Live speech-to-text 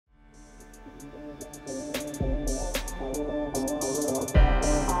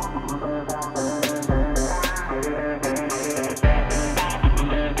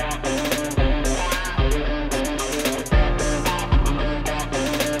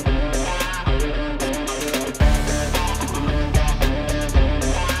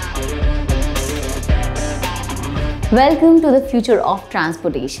Welcome to the future of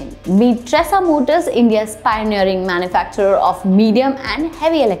transportation. Meet Tresa Motors, India's pioneering manufacturer of medium and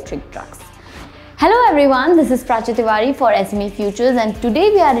heavy electric trucks. Hello everyone, this is Prachi Tiwari for SME Futures, and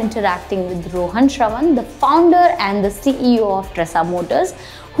today we are interacting with Rohan Shravan, the founder and the CEO of Tresa Motors,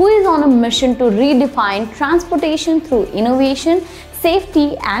 who is on a mission to redefine transportation through innovation,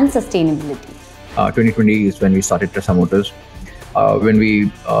 safety and sustainability. 2020 is when we started Tresa Motors. When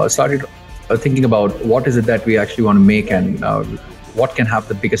we started thinking about what is it that we actually want to make and what can have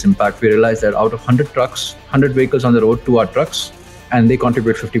the biggest impact, we realized that out of 100 trucks, 100 vehicles on the road, 2 are trucks, and they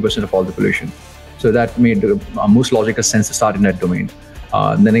contribute 50% of all the pollution. So that made most logical sense to start in that domain.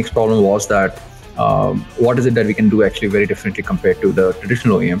 The next problem was that what is it that we can do actually very differently compared to the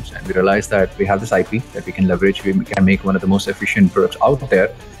traditional OEMs? And we realized that we have this IP that we can leverage. We can make one of the most efficient products out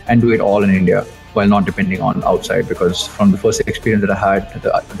there and do it all in India while not depending on outside, because from the first experience that I had,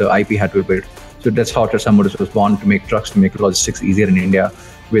 the IP had to be built. So that's how Tresa Motors was born, to make trucks, to make logistics easier in India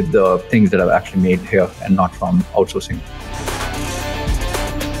with the things that I've actually made here and not from outsourcing.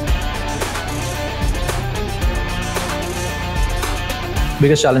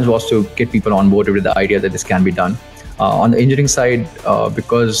 Biggest challenge was to get people on board with the idea that this can be done. On the engineering side,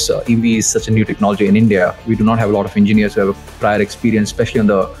 because EV is such a new technology in India, we do not have a lot of engineers who have a prior experience, especially on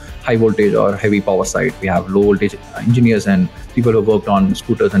the high voltage or heavy power side. We have low voltage engineers and people who have worked on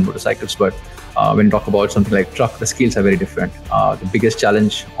scooters and motorcycles. But when you talk about something like truck, the skills are very different. The biggest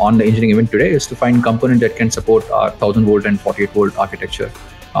challenge on the engineering event today is to find component that can support our 1000 volt and 48 volt architecture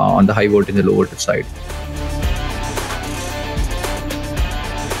on the high voltage and low voltage side.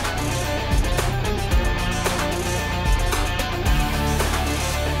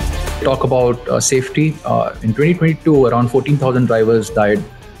 Talk about safety. In 2022, around 14,000 drivers died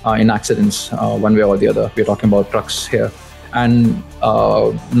in accidents, one way or the other. We're talking about trucks here. And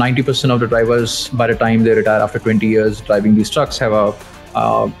 90% of the drivers, by the time they retire after 20 years driving these trucks, have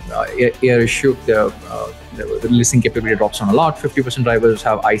a air issue. The listening capability drops on a lot. 50% drivers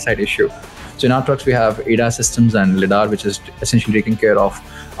have eyesight issue. So in our trucks, we have ADAS systems and LiDAR, which is essentially taking care of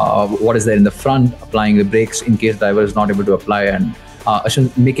what is there in the front, applying the brakes in case driver is not able to apply, and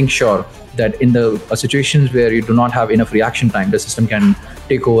making sure that in the situations where you do not have enough reaction time, the system can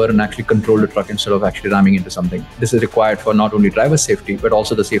take over and actually control the truck instead of actually ramming into something. This is required for not only driver safety, but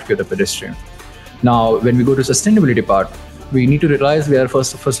also the safety of the pedestrian. Now, when we go to sustainability part, we need to realize we are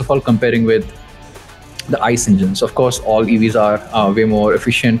first of all comparing with the ICE engines. Of course, all EVs are way more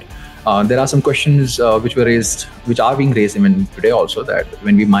efficient. There are some questions which are being raised even today also, that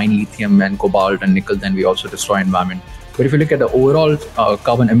when we mine lithium and cobalt and nickel, then we also destroy environment. But if you look at the overall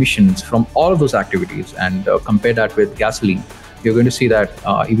carbon emissions from all of those activities and compare that with gasoline, you're going to see that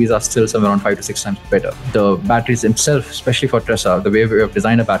EVs are still somewhere around 5 to 6 times better. The batteries themselves, especially for Tresa, the way we have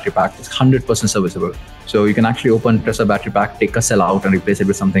designed a battery pack is 100% serviceable. So you can actually open Tresa battery pack, take a cell out and replace it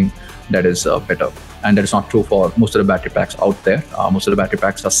with something that is better. And that is not true for most of the battery packs out there. Most of the battery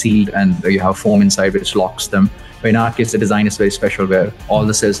packs are sealed and you have foam inside which locks them. But in our case, the design is very special, where all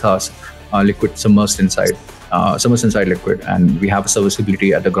the cells has liquid submersed inside liquid, and we have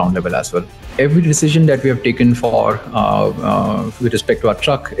serviceability at the ground level as well. Every decision that we have taken for with respect to our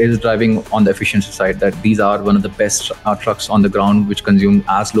truck is driving on the efficiency side, that these are one of the best trucks on the ground which consume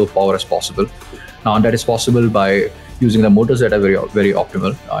as low power as possible. Now that is possible by using the motors that are very, very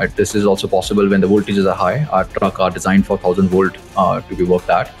optimal. This is also possible when the voltages are high. Our truck are designed for 1000 volt to be worked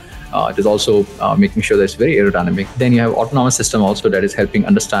at. It is also making sure that it's very aerodynamic. Then you have autonomous system also that is helping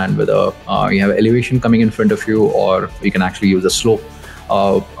understand whether you have elevation coming in front of you, or you can actually use a slope.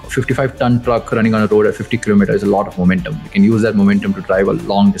 55-ton truck running on a road at 50 kilometers is a lot of momentum. You can use that momentum to drive a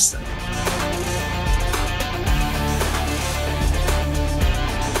long distance.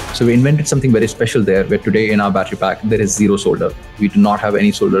 So we invented something very special there, where today in our battery pack, there is zero solder. We do not have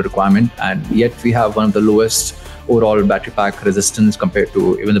any solder requirement, and yet we have one of the lowest overall battery pack resistance compared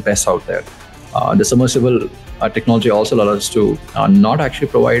to even the best out there. The submersible technology also allows us to not actually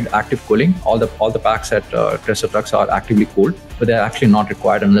provide active cooling. All the packs at Tresa trucks are actively cooled, but they're actually not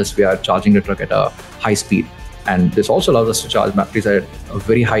required unless we are charging the truck at a high speed. And this also allows us to charge batteries at a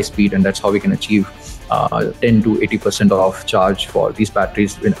very high speed, and that's how we can achieve 10 to 80% of charge for these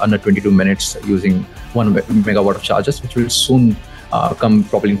batteries in under 22 minutes using 1 megawatt of charges, which will soon come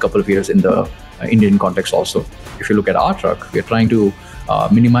probably in a couple of years in the Indian context also. If you look at our truck, we are trying to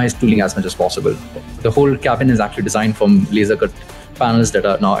minimize tooling as much as possible. The whole cabin is actually designed from laser cut panels that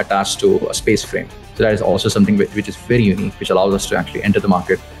are now attached to a space frame. So that is also something which is very unique, which allows us to actually enter the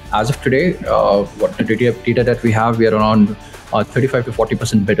market. As of today, what the data that we have, we are around 35 to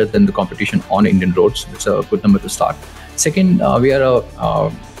 40% better than the competition on Indian roads. It's a good number to start. Second, we are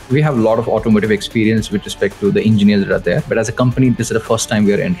we have a lot of automotive experience with respect to the engineers that are there. But as a company, this is the first time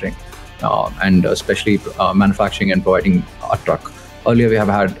we are entering, and especially manufacturing and providing a truck. Earlier, we have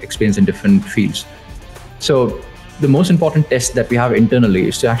had experience in different fields. So the most important test that we have internally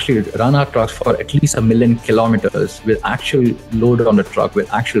is to actually run our trucks for at least 1 million kilometers with actual load on the truck,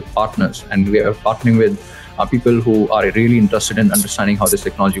 with actual partners. And we are partnering with people who are really interested in understanding how this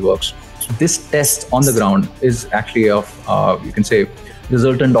technology works. This test on the ground is actually of, you can say,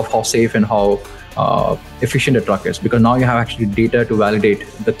 resultant of how safe and how efficient a truck is, because now you have actually data to validate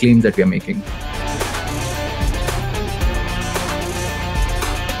the claims that we are making.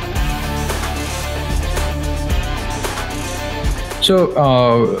 So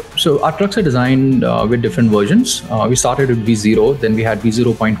our trucks are designed with different versions. We started with V0, then we had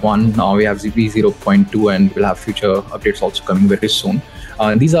V0.1, now we have V0.2, and we'll have future updates also coming very soon.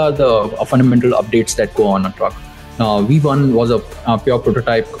 These are the fundamental updates that go on a truck. Now, V1 was a pure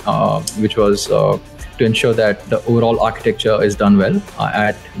prototype, which was to ensure that the overall architecture is done well.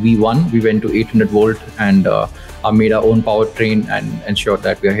 At V1, we went to 800 volt and made our own powertrain and ensured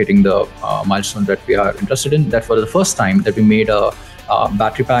that we are hitting the milestones that we are interested in. That was the first time that we made a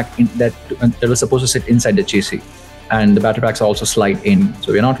battery pack that was supposed to sit inside the chassis. And the battery packs also slide in.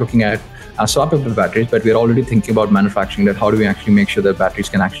 So we're not looking at swappable batteries, but we're already thinking about manufacturing that. How do we actually make sure that batteries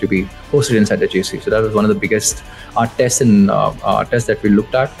can actually be hosted inside the chassis? So that was one of the biggest tests that we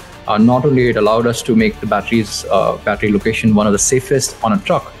looked at. Not only it allowed us to make the battery location one of the safest on a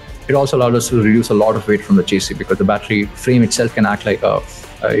truck, it also allowed us to reduce a lot of weight from the chassis, because the battery frame itself can act like a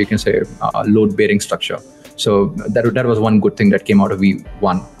you can say load-bearing structure. So that was one good thing that came out of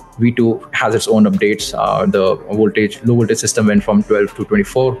V1. V2 has its own updates. The low voltage system went from 12 to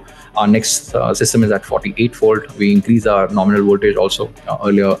 24. Our next system is at 48 volt. We increased our nominal voltage also.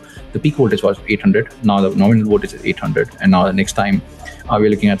 Earlier, the peak voltage was 800. Now the nominal voltage is 800. And now the next time, we're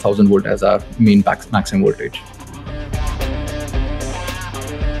looking at 1000 volt as our main maximum voltage.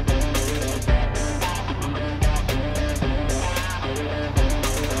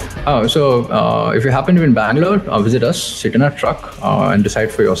 If you happen to be in Bangalore, visit us, sit in a truck, and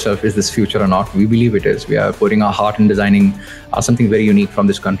decide for yourself, is this future or not? We believe it is. We are putting our heart in designing something very unique from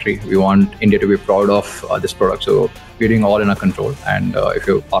this country. We want India to be proud of this product. So we're doing all in our control. And if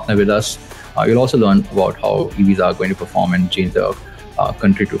you partner with us, you'll also learn about how EVs are going to perform and change the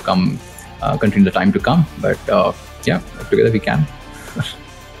country in the time to come. But yeah, together we can.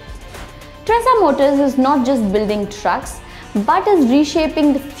 Tresa Motors is not just building trucks, but is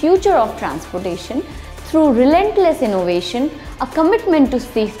reshaping the future of transportation through relentless innovation, a commitment to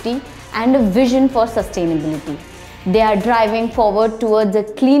safety, and a vision for sustainability. They are driving forward towards a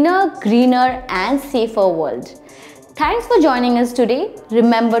cleaner, greener, and safer world. Thanks for joining us today.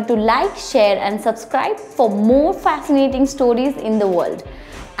 Remember to like, share, and subscribe for more fascinating stories in the world.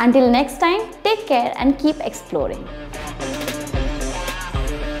 Until next time, take care and keep exploring.